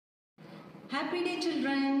Happy day,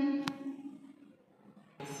 children!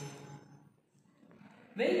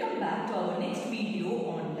 Welcome back to our next video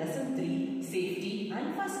on Lesson 3, Safety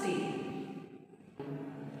and First Aid.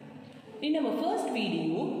 In our first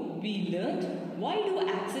video, we learned why do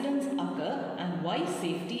accidents occur and why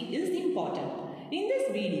safety is important. In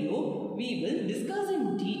this video, we will discuss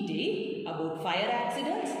in detail about fire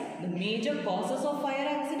accidents, the major causes of fire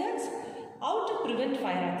accidents, how to prevent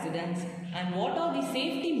fire accidents, and what are the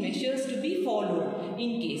safety measures to be followed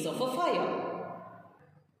in case of a fire.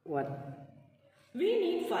 We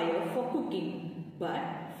need fire for cooking,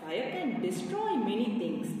 but fire can destroy many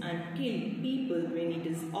things and kill people when it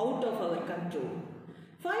is out of our control.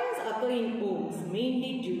 Fires occur in homes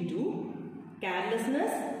mainly due to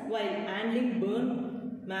carelessness while handling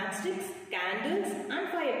burnt matchsticks, candles and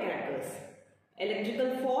firecrackers,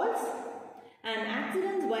 electrical faults and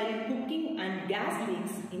accidents while cooking and gas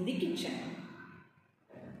leaks in the kitchen.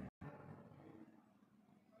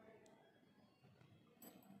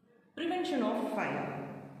 Prevention of fire.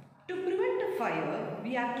 To prevent a fire,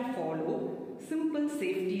 we have to follow simple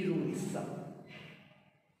safety rules.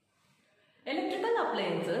 Electrical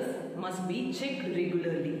appliances must be checked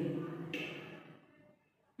regularly.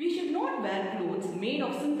 We should not wear clothes made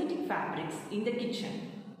of synthetic fabrics in the kitchen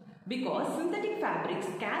because synthetic fabrics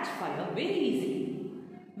catch fire very easily.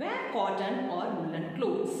 Wear cotton or woolen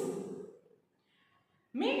clothes.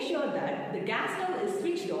 Make sure that the gas stove is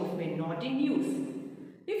switched off when not in use.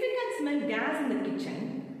 If you can smell gas in the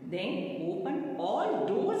kitchen, then open all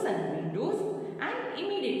doors and windows and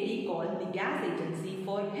immediately call the gas agency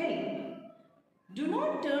for help. Do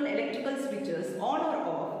not turn electrical switches on or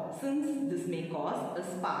off since this may cause a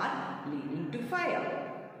spark leading to fire.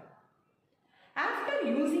 After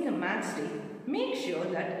using a matchstick, make sure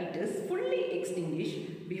that it is fully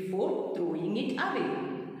extinguished before throwing it away.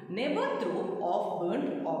 Never throw off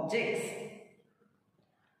burnt objects.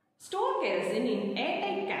 Store kerosene in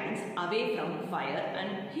airtight cans away from fire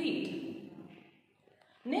and heat.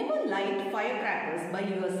 Never light firecrackers by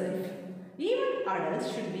yourself. Even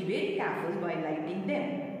adults should be very careful while lighting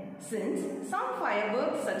them, since some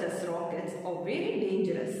fireworks such as rockets are very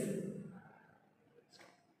dangerous.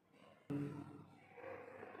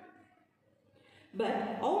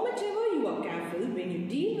 But how much ever you are careful when you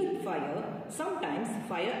deal with fire, sometimes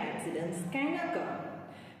fire accidents can occur.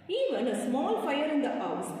 Even a small fire in the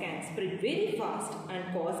house can spread very fast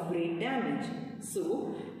and cause great damage.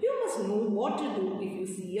 So, you must know what to do if you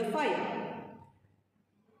see a fire.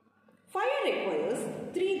 Fire requires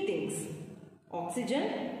three things: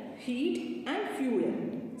 oxygen, heat and fuel.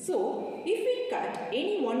 So, if we cut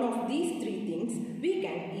any one of these three things, we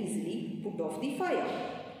can easily put off the fire.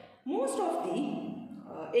 Most of the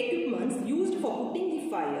equipments used for putting the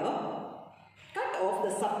fire cut off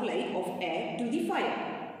the supply of air to the fire.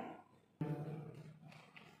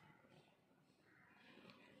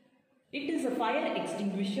 It is a fire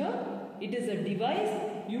extinguisher. It is a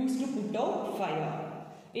device used to put out fire.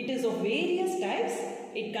 It is of various types.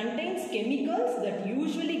 It contains chemicals that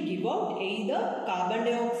usually give out either carbon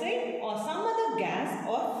dioxide or some other gas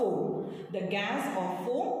or foam. The gas or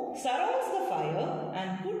foam surrounds the fire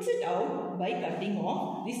and puts it out by cutting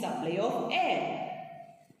off the supply of air.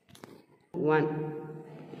 1.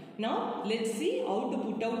 Now let's see how to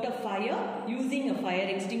put out a fire using a fire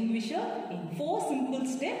extinguisher in 4 simple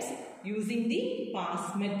steps using the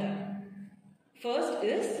pass method. First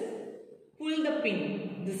is pull the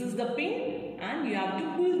pin. This is the pin and you have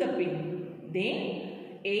to pull the pin.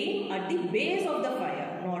 Then aim at the base of the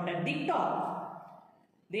fire, not at the top.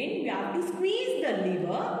 Then you have to squeeze the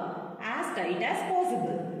lever as tight as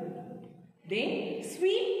possible. Then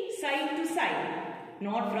sweep side to side,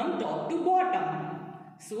 not from top to bottom.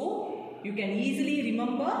 So you can easily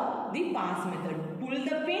remember the pass method. Pull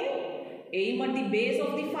the pin, aim at the base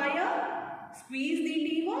of the fire, squeeze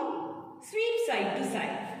the lever, sweep side to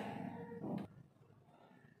side.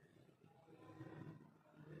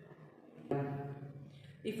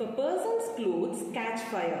 If a person's clothes catch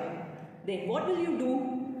fire, then what will you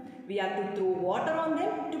do? We have to throw water on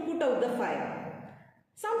them to put out the fire.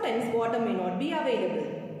 Sometimes water may not be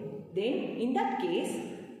available. Then in that case,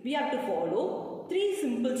 we have to follow 3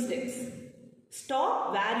 simple steps.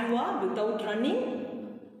 Stop where you are without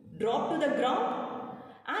running, drop to the ground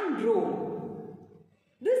and roll.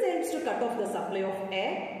 This helps to cut off the supply of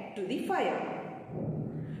air to the fire.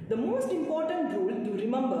 The most important rule to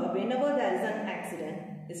remember whenever there is an accident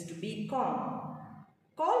is to be calm.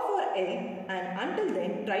 Call for help and until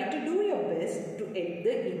then try to do your best to help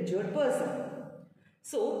the injured person.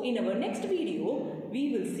 So in our next video,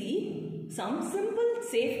 we will see some simple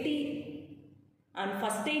safety and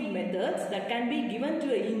first aid methods that can be given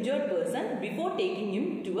to an injured person before taking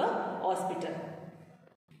him to a hospital.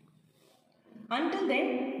 Until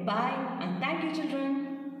then, bye and thank you children.